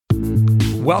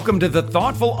Welcome to the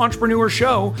Thoughtful Entrepreneur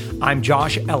Show. I'm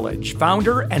Josh Elledge,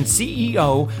 founder and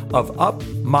CEO of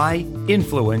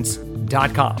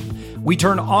UpMyInfluence.com. We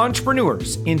turn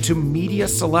entrepreneurs into media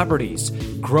celebrities,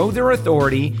 grow their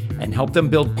authority, and help them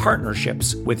build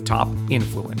partnerships with top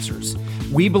influencers.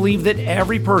 We believe that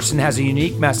every person has a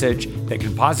unique message that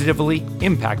can positively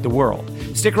impact the world.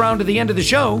 Stick around to the end of the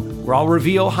show, where I'll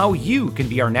reveal how you can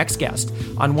be our next guest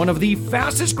on one of the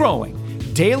fastest growing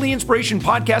daily inspiration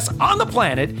podcasts on the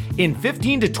planet in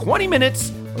 15 to 20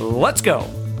 minutes. Let's go.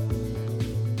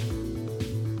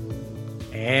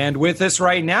 And with us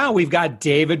right now, we've got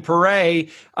David Pere.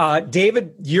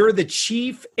 David, you're the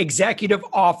Chief Executive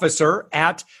Officer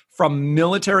at From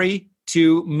Military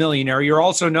to Millionaire. You're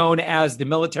also known as the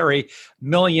Military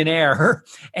Millionaire.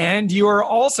 And you're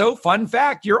also, fun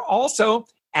fact, you're also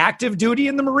active duty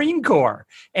in the Marine Corps.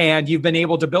 And you've been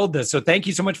able to build this. So thank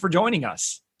you so much for joining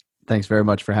us. Thanks very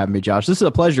much for having me, Josh. This is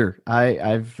a pleasure.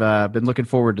 I've been looking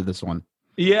forward to this one.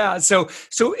 Yeah. So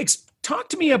talk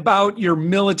to me about your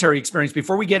military experience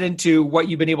before we get into what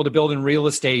you've been able to build in real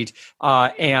estate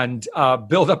and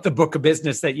build up the book of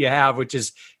business that you have, which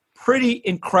is pretty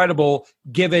incredible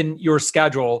given your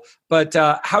schedule. But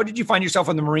how did you find yourself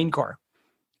in the Marine Corps?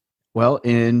 Well,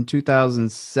 in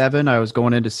 2007, I was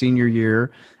going into senior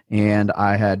year, and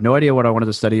I had no idea what I wanted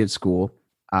to study at school.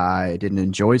 I didn't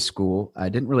enjoy school. I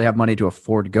didn't really have money to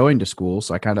afford going to school.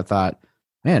 So I kind of thought,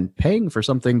 man, paying for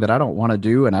something that I don't want to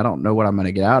do and I don't know what I'm going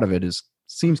to get out of it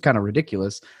seems kind of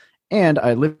ridiculous. And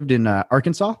I lived in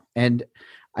Arkansas, and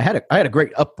I had a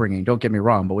great upbringing. Don't get me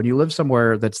wrong. But when you live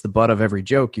somewhere that's the butt of every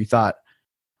joke, you thought,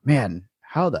 man,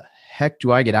 how the heck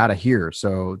do I get out of here?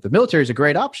 So the military is a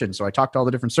great option. So I talked to all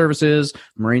the different services.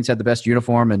 The Marines had the best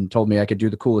uniform and told me I could do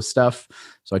the coolest stuff.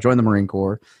 So I joined the Marine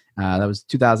Corps. That was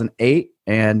 2008.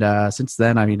 And since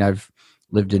then, I mean, I've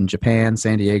lived in Japan,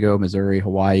 San Diego, Missouri,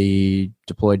 Hawaii,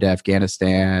 deployed to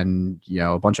Afghanistan,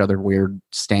 a bunch of other weird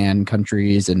STAN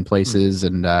countries and places.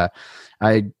 And I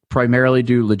primarily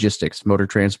do logistics, motor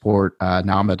transport.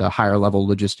 Now I'm at a higher level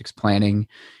logistics planning,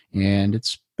 and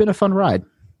it's been a fun ride.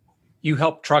 You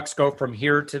help trucks go from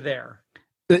here to there.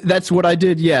 That's what I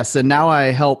did, yes. And now I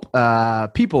help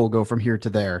people go from here to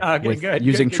there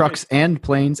using trucks and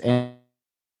planes, and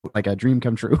like a dream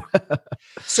come true.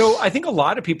 So I think a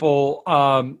lot of people,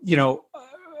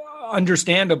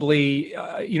 understandably,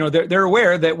 they're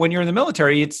aware that when you're in the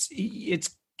military,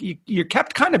 you're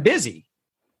kept kind of busy.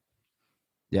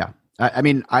 Yeah. I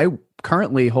mean, I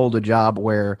currently hold a job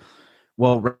where,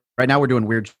 right now we're doing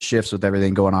weird shifts with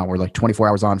everything going on. We're like 24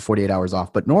 hours on, 48 hours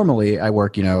off. But normally I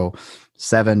work,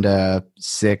 7 to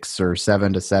 6 or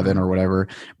 7 to 7 or whatever.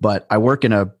 But I work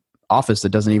in a office that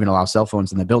doesn't even allow cell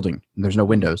phones in the building. There's no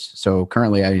windows. So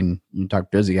currently, you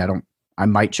talk busy. I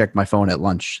might check my phone at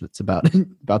lunch. That's about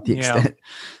the extent.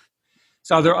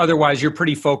 So otherwise, you're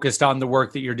pretty focused on the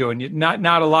work that you're doing.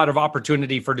 Not a lot of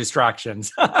opportunity for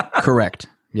distractions. Correct.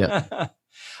 Yeah.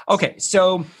 Okay.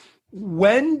 So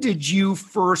when did you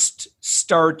first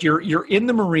start? You're in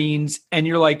the Marines, and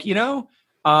you're like, got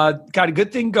a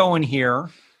good thing going here,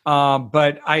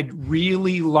 but I'd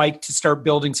really like to start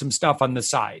building some stuff on the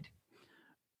side.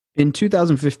 In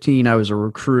 2015, I was a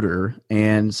recruiter,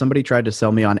 and somebody tried to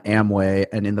sell me on Amway,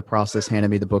 and in the process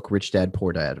handed me the book Rich Dad,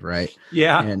 Poor Dad, right?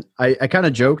 Yeah. And I kind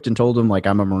of joked and told him, like,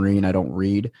 I'm a Marine, I don't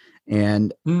read.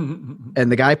 And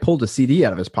the guy pulled a CD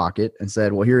out of his pocket and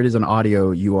said, well, here it is on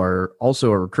audio. You are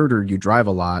also a recruiter. You drive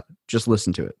a lot. Just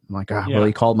listen to it. I'm like, well,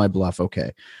 he called my bluff.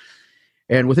 Okay.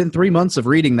 And within 3 months of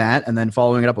reading that and then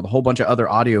following it up with a whole bunch of other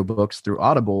audiobooks through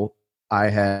Audible, I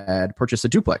had purchased a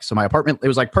duplex. So my apartment, it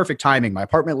was like perfect timing. My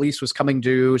apartment lease was coming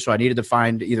due, so I needed to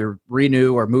find either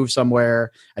renew or move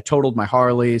somewhere. I totaled my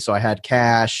Harley, so I had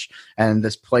cash, and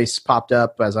this place popped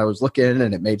up as I was looking,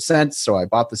 and it made sense. So I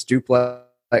bought this duplex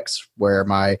where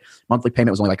my monthly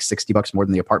payment was only like $60 more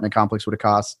than the apartment complex would have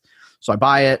cost. So I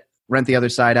buy it, rent the other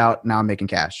side out. Now I'm making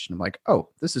cash. And I'm like, oh,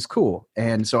 this is cool.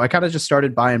 And so I kind of just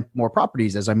started buying more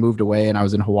properties as I moved away, and I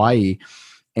was in Hawaii.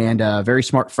 And a very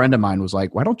smart friend of mine was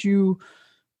like, why don't you,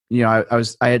 I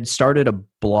had started a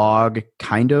blog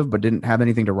kind of, but didn't have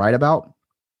anything to write about.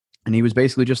 And he was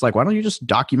basically just like, why don't you just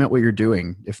document what you're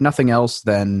doing? If nothing else,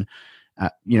 then,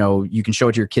 you can show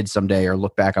it to your kids someday or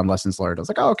look back on lessons learned. I was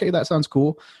like, oh, okay, that sounds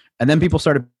cool. And then people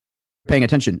started paying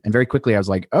attention. And very quickly I was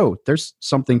like, oh, there's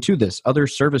something to this. Other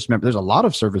service members, there's a lot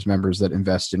of service members that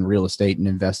invest in real estate and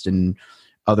invest in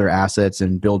other assets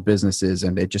and build businesses.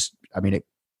 And it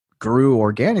grew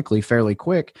organically fairly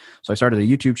quick. So I started a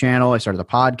YouTube channel. I started a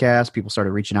podcast. People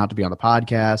started reaching out to be on the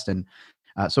podcast. And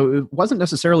so it wasn't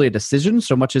necessarily a decision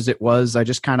so much as it was, I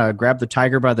just kind of grabbed the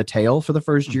tiger by the tail for the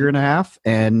first year and a half.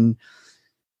 And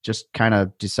just kind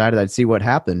of decided I'd see what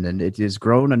happened. And it has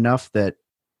grown enough that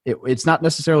it's not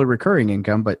necessarily recurring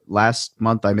income, but last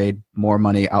month I made more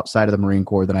money outside of the Marine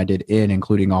Corps than I did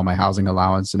including all my housing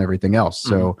allowance and everything else.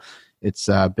 So it's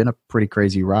been a pretty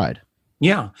crazy ride.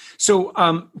 Yeah. So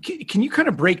can you kind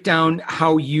of break down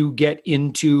how you get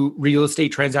into real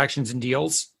estate transactions and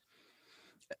deals?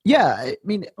 Yeah. I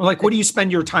mean, like, what do you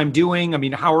spend your time doing? I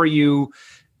mean, how are you?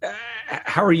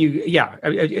 Yeah.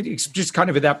 It's just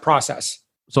kind of that process.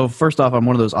 So first off, I'm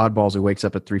one of those oddballs who wakes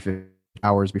up at 3:50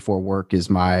 hours before work is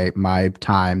my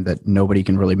time that nobody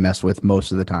can really mess with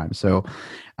most of the time. So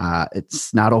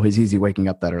it's not always easy waking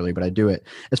up that early, but I do it.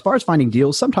 As far as finding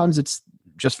deals, sometimes it's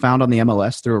just found on the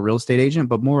MLS through a real estate agent,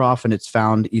 but more often it's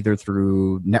found either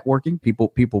through networking.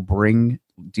 People bring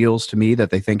deals to me that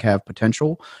they think have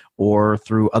potential, or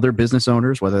through other business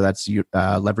owners, whether that's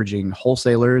leveraging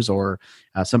wholesalers or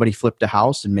somebody flipped a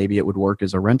house and maybe it would work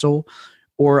as a rental.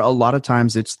 Or a lot of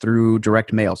times it's through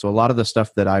direct mail. So a lot of the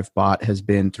stuff that I've bought has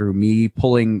been through me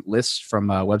pulling lists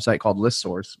from a website called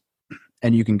ListSource.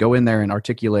 And you can go in there and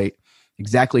articulate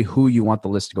exactly who you want the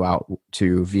list to go out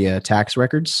to via tax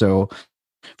records. So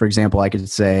for example, I could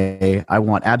say, I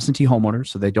want absentee homeowners,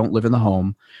 so they don't live in the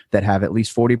home, that have at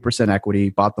least 40% equity,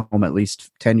 bought the home at least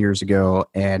 10 years ago,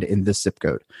 and in this zip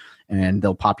code. And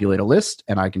they'll populate a list,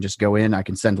 and I can just go in. I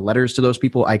can send letters to those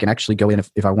people. I can actually go in,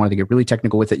 if I wanted to get really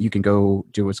technical with it, you can go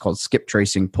do what's called skip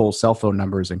tracing, pull cell phone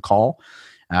numbers and call.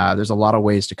 There's a lot of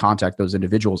ways to contact those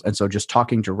individuals. And so just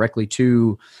talking directly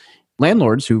to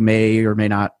landlords who may or may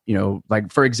not,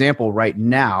 like for example, right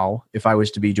now, if I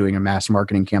was to be doing a mass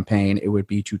marketing campaign, it would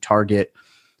be to target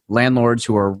landlords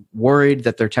who are worried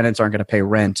that their tenants aren't going to pay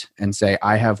rent and say,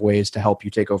 I have ways to help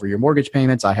you take over your mortgage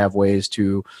payments. I have ways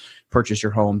to purchase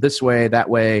your home this way, that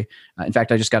way. In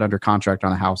fact, I just got under contract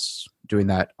on a house doing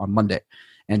that on Monday.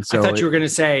 And so I thought you were going to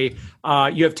say,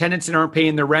 you have tenants that aren't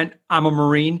paying their rent. I'm a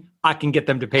Marine. I can get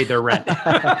them to pay their rent.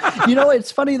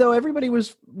 It's funny though. Everybody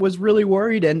was really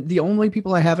worried. And the only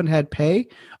people I haven't had pay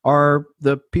are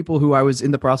the people who I was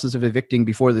in the process of evicting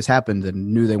before this happened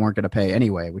and knew they weren't going to pay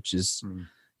anyway, which is,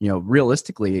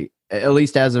 realistically, at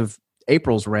least as of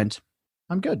April's rent,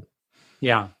 I'm good.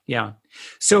 Yeah. Yeah.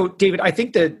 So David, I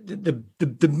think that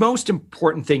the most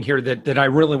important thing here that I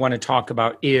really want to talk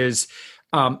about is,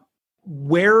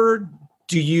 where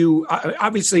do you,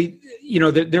 obviously,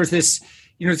 there's this,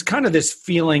 it's kind of this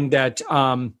feeling that,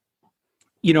 that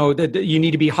you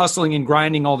need to be hustling and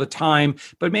grinding all the time.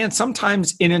 But man,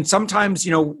 sometimes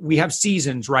we have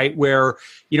seasons, right? Where,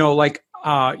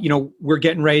 we're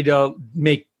getting ready to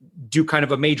do kind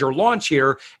of a major launch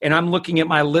here. And I'm looking at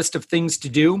my list of things to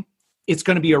do. It's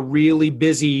going to be a really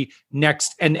busy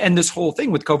next, and this whole thing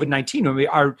with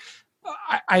COVID-19.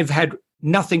 I've had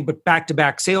nothing but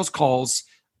back-to-back sales calls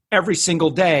every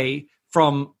single day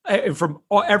from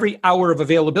every hour of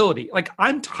availability. Like,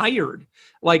 I'm tired.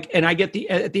 And I get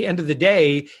at the end of the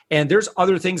day, and there's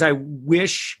other things I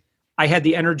wish I had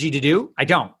the energy to do. I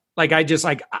don't.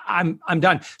 I'm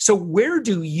done. So where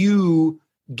do you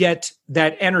get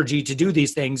that energy to do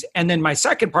these things? And then my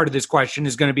second part of this question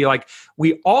is going to be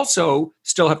we also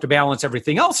still have to balance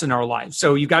everything else in our lives.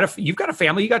 So you've got a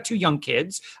family, you got 2 young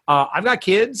kids. I've got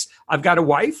kids, I've got a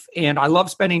wife, and I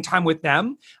love spending time with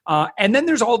them. And then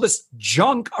there's all this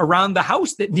junk around the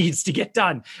house that needs to get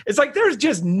done. It's there's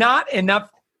just not enough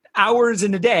hours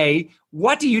in a day.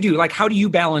 What do you do? How do you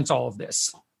balance all of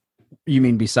this? You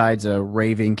mean besides a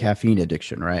raving caffeine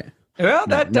addiction, right? Well,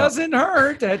 that doesn't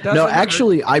hurt.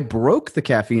 Actually, I broke the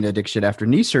caffeine addiction after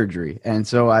knee surgery. And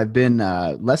so I've been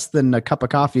less than a cup of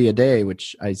coffee a day,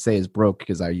 which I say is broke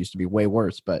because I used to be way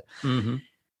worse. But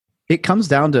it comes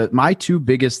down to my 2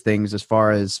 biggest things as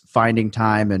far as finding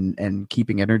time and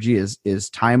keeping energy is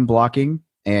time blocking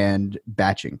and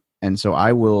batching. And so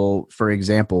I will, for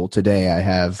example, today I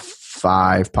have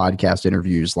 5 podcast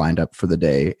interviews lined up for the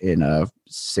day in a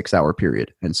 6-hour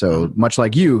period. And so much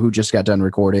like you, who just got done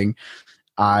recording,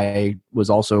 I've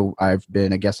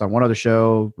been a guest on one other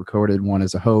show, recorded one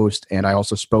as a host, and I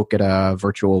also spoke at a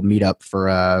virtual meetup for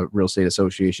a real estate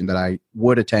association that I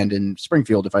would attend in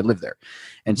Springfield if I lived there.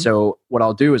 And so what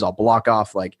I'll do is I'll block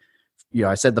off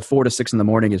I said the 4 to 6 in the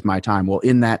morning is my time. Well,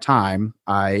 in that time,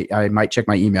 I might check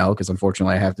my email because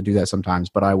unfortunately I have to do that sometimes,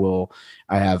 but I will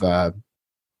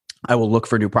look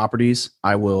for new properties.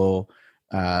 I will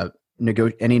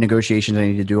any negotiations I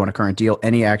need to do on a current deal,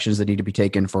 any actions that need to be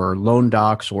taken for loan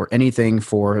docs or anything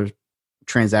for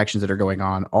transactions that are going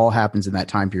on, all happens in that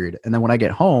time period. And then when I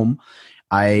get home,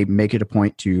 I make it a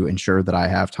point to ensure that I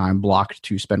have time blocked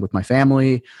to spend with my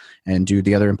family and do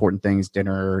the other important things,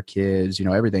 dinner, kids,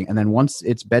 everything. And then once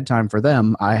it's bedtime for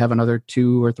them, I have another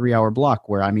 2 or 3 hour block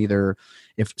where I'm either,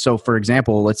 for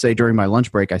example, let's say during my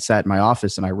lunch break, I sat in my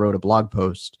office and I wrote a blog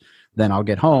post. Then I'll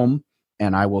get home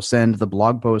and I will send the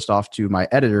blog post off to my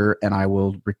editor, and I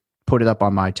will put it up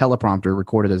on my teleprompter,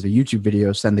 record it as a YouTube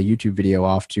video, send the YouTube video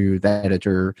off to the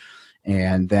editor.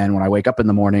 And then when I wake up in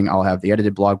the morning, I'll have the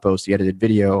edited blog post, the edited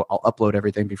video. I'll upload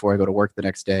everything before I go to work the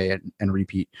next day and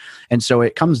repeat. And so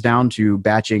it comes down to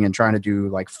batching and trying to do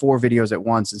like 4 videos at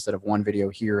once instead of 1 video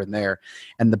here and there.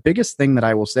 And the biggest thing that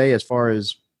I will say as far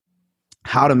as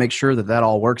how to make sure that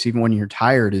all works, even when you're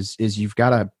tired, is you've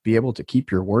got to be able to keep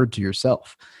your word to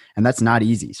yourself. And that's not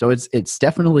easy. So it's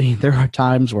definitely, there are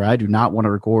times where I do not want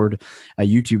to record a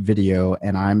YouTube video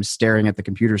and I'm staring at the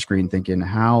computer screen thinking,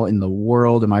 how in the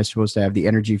world am I supposed to have the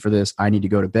energy for this? I need to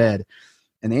go to bed.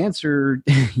 And the answer,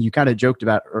 you kind of joked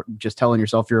about just telling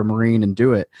yourself you're a Marine and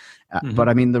do it. But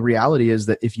I mean, the reality is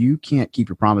that if you can't keep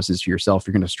your promises to yourself,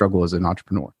 you're going to struggle as an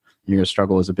entrepreneur. You're going to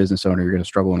struggle as a business owner. You're going to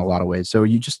struggle in a lot of ways. So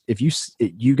you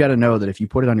got to know that if you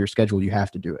put it on your schedule, you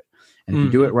have to do it. And if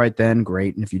you do it right then,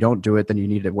 great. And if you don't do it, then you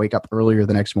need to wake up earlier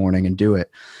the next morning and do it.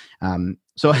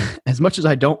 So as much as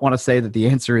I don't want to say that the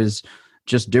answer is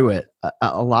just do it,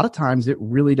 a lot of times it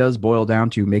really does boil down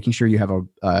to making sure you have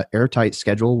a airtight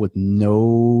schedule with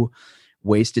no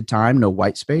wasted time, no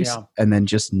white space, and then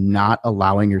just not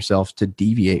allowing yourself to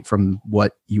deviate from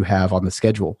what you have on the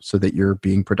schedule so that you're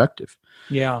being productive.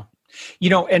 Yeah.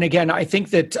 And again, I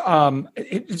think that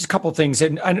it's a couple of things,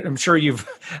 and I'm sure you've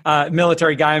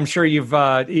military guy. I'm sure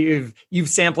you've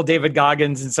sampled David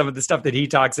Goggins and some of the stuff that he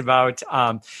talks about.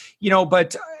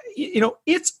 But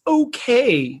it's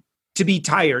okay to be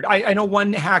tired. I know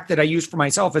one hack that I use for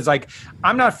myself is like,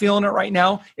 I'm not feeling it right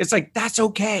now. It's like, that's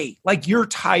okay. Like, you're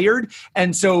tired.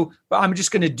 And so I'm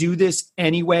just going to do this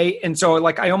anyway. And so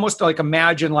like, I almost like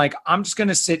imagine like, I'm just going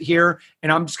to sit here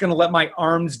and I'm just going to let my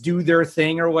arms do their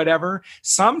thing or whatever.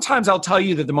 Sometimes I'll tell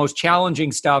you that the most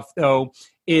challenging stuff though,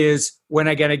 is when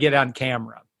I gotta get on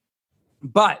camera.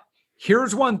 But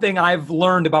here's one thing I've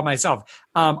learned about myself.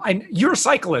 You're a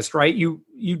cyclist, right?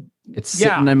 It's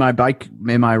sitting in my bike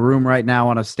in my room right now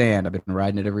on a stand. I've been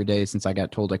riding it every day since I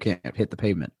got told I can't hit the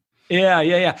pavement.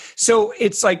 Yeah. So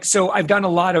it's like, I've done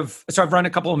I've run a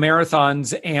couple of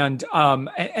marathons,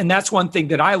 and that's one thing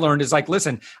that I learned is like,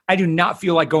 listen, I do not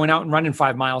feel like going out and running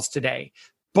 5 miles today,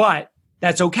 but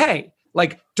that's okay.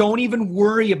 Like, don't even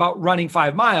worry about running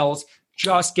 5 miles.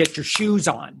 Just get your shoes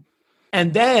on.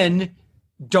 And then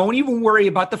don't even worry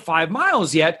about the 5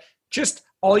 miles yet. Just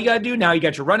all you got to do now, you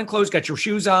got your running clothes, got your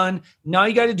shoes on. Now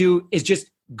you got to do is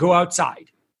just go outside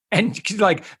and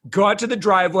like go out to the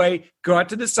driveway, go out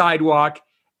to the sidewalk,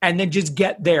 and then just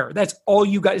get there. That's all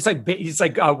you got. It's like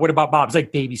what about Bob? It's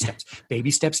like baby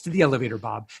steps to the elevator,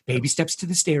 Bob. Baby steps to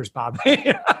the stairs, Bob.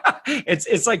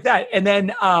 It's like that. And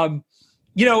then, and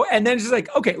then it's just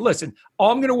like, okay, listen,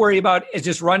 all I'm going to worry about is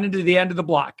just running to the end of the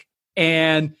block.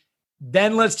 And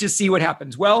then let's just see what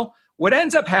happens. Well, what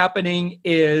ends up happening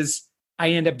is I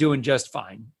end up doing just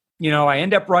fine. I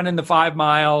end up running the 5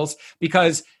 miles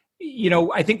because,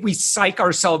 I think we psych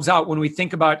ourselves out when we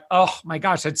think about, oh my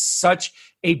gosh, that's such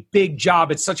a big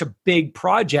job. It's such a big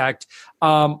project.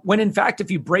 When in fact, if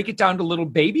you break it down to little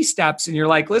baby steps and you're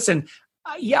like, listen,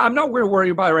 I'm not going to worry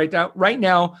about it right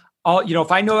now.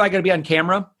 If I know I got to be on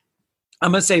camera,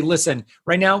 I'm going to say, listen,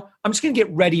 right now, I'm just going to get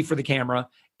ready for the camera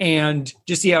and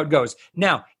just see how it goes.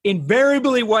 Now,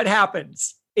 invariably what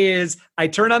happens is I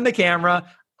turn on the camera,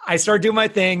 I start doing my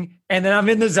thing, and then I'm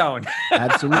in the zone.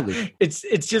 Absolutely. It's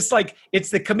just like, it's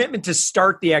the commitment to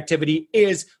start the activity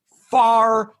is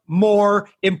far more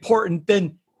important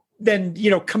than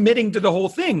committing to the whole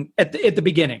thing at the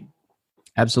beginning.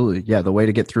 Absolutely. Yeah. The way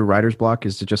to get through writer's block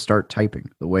is to just start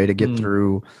typing. The way to get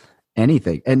through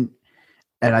anything. And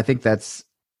I think that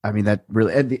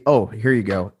really, here you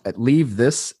go. People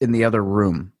this in the other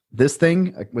room. This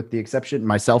thing, with the exception,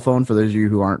 my cell phone, for those of you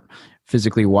who aren't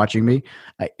physically watching me,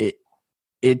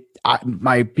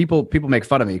 people make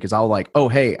fun of me because I'll like, oh,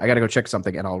 hey, I got to go check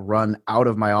something. And I'll run out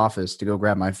of my office to go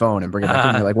grab my phone and bring it back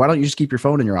in. They're like, why don't you just keep your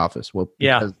phone in your office? Well,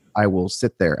 because I will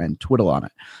sit there and twiddle on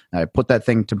it. And I put that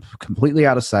thing completely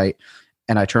out of sight,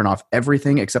 and I turn off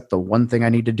everything except the one thing I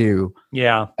need to do.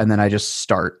 Yeah. And then I just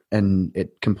start, and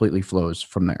it completely flows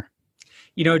from there.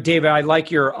 David, I like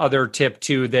your other tip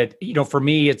too, that, for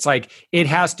me, it's like, it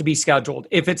has to be scheduled.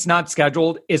 If it's not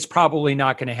scheduled, it's probably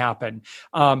not going to happen.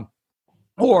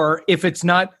 Or if it's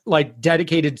not like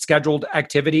dedicated scheduled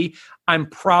activity, I'm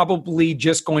probably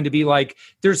just going to be like,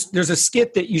 there's a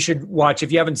skit that you should watch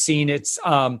if you haven't seen. It's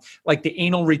like the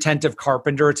Anal Retentive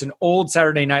Carpenter. It's an old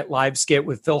Saturday Night Live skit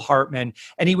with Phil Hartman.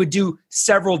 And he would do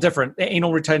several different, the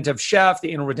Anal Retentive Chef,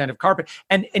 the Anal Retentive Carpenter.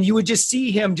 And you would just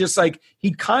see him just like,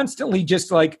 he'd constantly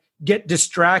just like get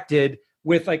distracted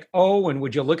with like, oh, and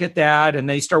would you look at that? And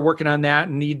they start working on that.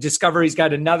 And you discover he's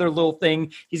got another little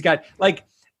thing. He's got like,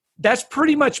 that's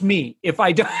pretty much me. If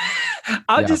I do,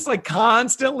 I'll just like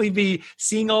constantly be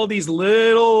seeing all these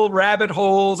little rabbit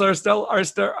holes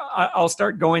I'll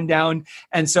start going down.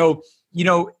 And so,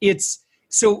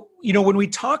 when we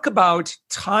talk about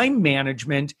time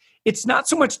management, it's not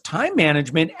so much time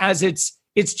management as it's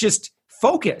just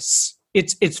focus.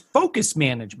 It's focus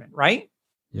management, right?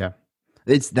 Yeah.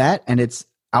 It's that, and it's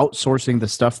outsourcing the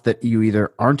stuff that you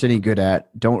either aren't any good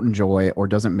at, don't enjoy, or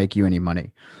doesn't make you any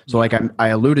money. So like I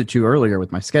alluded to earlier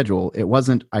with my schedule, it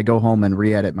wasn't I go home and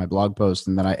re-edit my blog post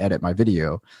and then I edit my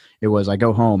video. It was I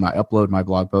go home, I upload my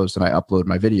blog post, and I upload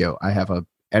my video. I have an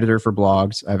editor for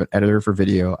blogs, I have an editor for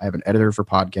video, I have an editor for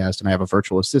podcast, and I have a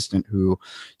virtual assistant who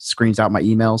screens out my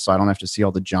emails so I don't have to see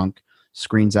all the junk,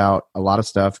 screens out a lot of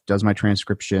stuff, does my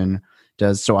transcription,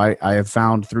 so I have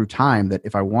found through time that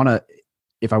if I want to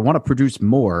produce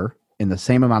more in the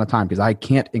same amount of time, because I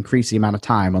can't increase the amount of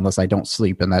time unless I don't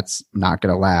sleep, and that's not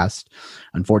going to last.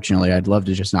 Unfortunately, I'd love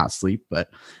to just not sleep, but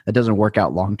that doesn't work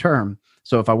out long term.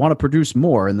 So if I want to produce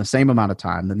more in the same amount of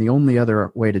time, then the only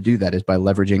other way to do that is by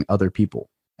leveraging other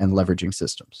people and leveraging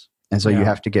systems. And so you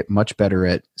have to get much better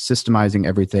at systemizing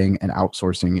everything and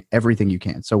outsourcing everything you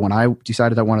can. So when I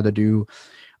decided I wanted to do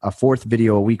a 4th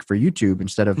video a week for YouTube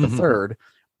instead of the 3rd,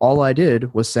 all I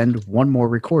did was send one more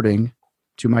recording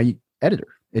to my editor.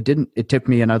 It took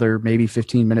me another maybe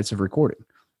 15 minutes of recording.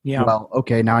 Yeah. Well,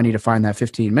 okay, now I need to find that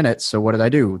 15 minutes. So what did I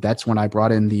do? That's when I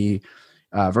brought in the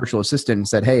virtual assistant and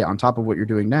said, hey, on top of what you're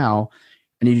doing now,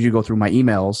 I need you to go through my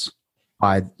emails.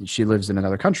 She lives in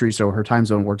another country, so her time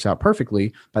zone works out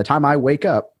perfectly. By the time I wake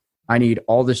up, I need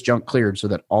all this junk cleared so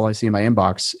that all I see in my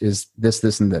inbox is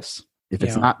this, and this. If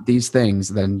it's not these things,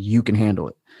 then you can handle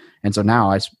it. And so now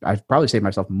I've probably saved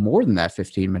myself more than that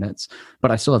 15 minutes,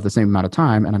 but I still have the same amount of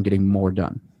time and I'm getting more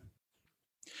done.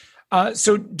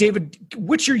 So David,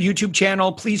 what's your YouTube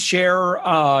channel? Please share,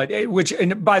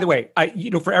 and by the way,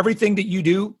 for everything that you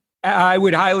do, I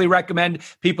would highly recommend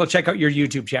people check out your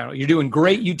YouTube channel. You're doing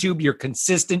great YouTube. You're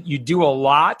consistent. You do a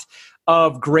lot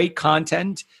of great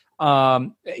content. How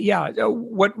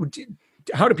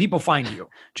do people find you?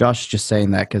 Josh is just saying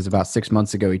that because about 6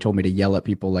 months ago, he told me to yell at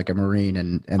people like a Marine,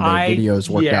 and the videos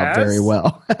worked out very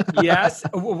well. Yes.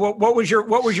 What was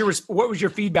your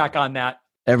feedback on that?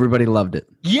 Everybody loved it.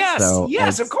 Yes. So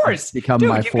yes, of course. It's become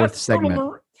my 4th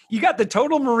segment. You got the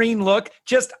total Marine look.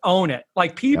 Just own it.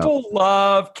 Like people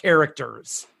love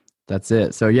characters. That's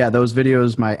it. So yeah, those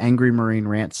videos, my angry Marine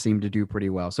rants seem to do pretty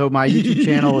well. So my YouTube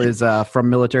channel is From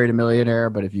Military to Millionaire,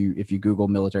 but if you Google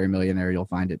Military Millionaire, you'll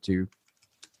find it too.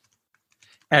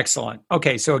 Excellent.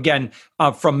 Okay, so again,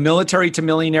 From Military to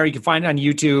Millionaire, you can find it on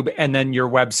YouTube, and then your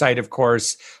website, of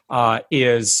course,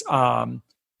 is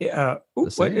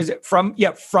what is it? From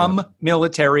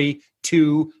Military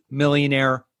to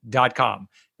Millionaire.com.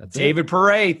 David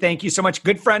Pere, thank you so much.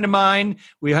 Good friend of mine.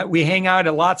 We hang out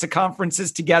at lots of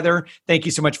conferences together. Thank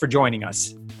you so much for joining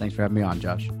us. Thanks for having me on,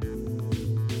 Josh.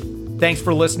 Thanks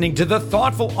for listening to the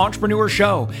Thoughtful Entrepreneur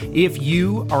Show. If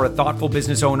you are a thoughtful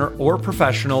business owner or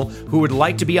professional who would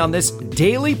like to be on this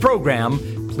daily program,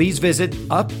 please visit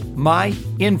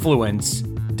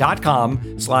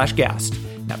upmyinfluence.com/guest.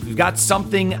 Now, if you've got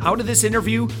something out of this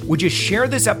interview, would you share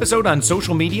this episode on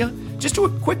social media? Just do a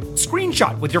quick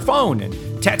screenshot with your phone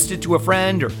and text it to a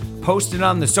friend or post it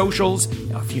on the socials.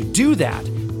 Now, if you do that,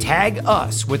 tag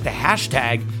us with the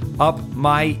hashtag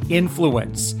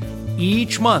UpMyInfluence.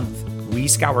 Each month, we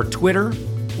scour Twitter,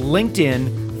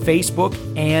 LinkedIn, Facebook,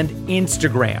 and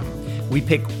Instagram. We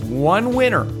pick one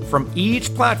winner from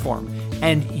each platform,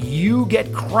 and you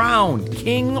get crowned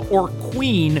king or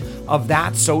queen of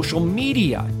that social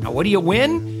media. Now, what do you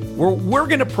win? We're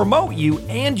going to promote you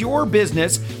and your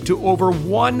business to over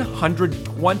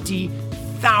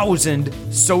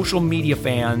 120,000 social media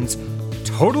fans,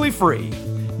 totally free.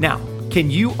 Now,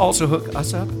 can you also hook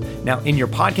us up? Now, in your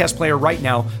podcast player right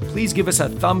now, please give us a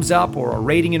thumbs up or a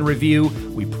rating and review.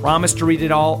 We promise to read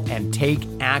it all and take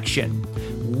action.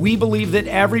 We believe that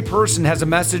every person has a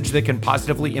message that can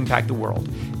positively impact the world.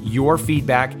 Your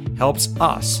feedback helps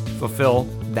us fulfill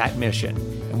that mission.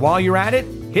 And while you're at it,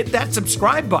 hit that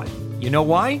subscribe button. You know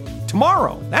why?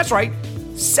 Tomorrow, that's right,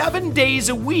 7 days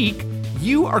a week,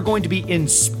 you are going to be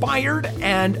inspired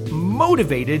and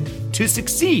motivated to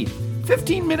succeed.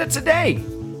 15 minutes a day.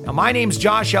 Now, my name's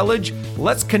Josh Elledge.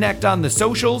 Let's connect on the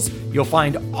socials. You'll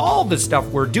find all the stuff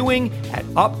we're doing at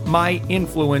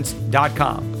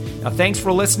upmyinfluence.com. Now, thanks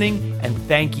for listening, and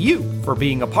thank you for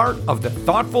being a part of the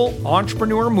Thoughtful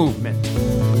Entrepreneur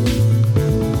Movement.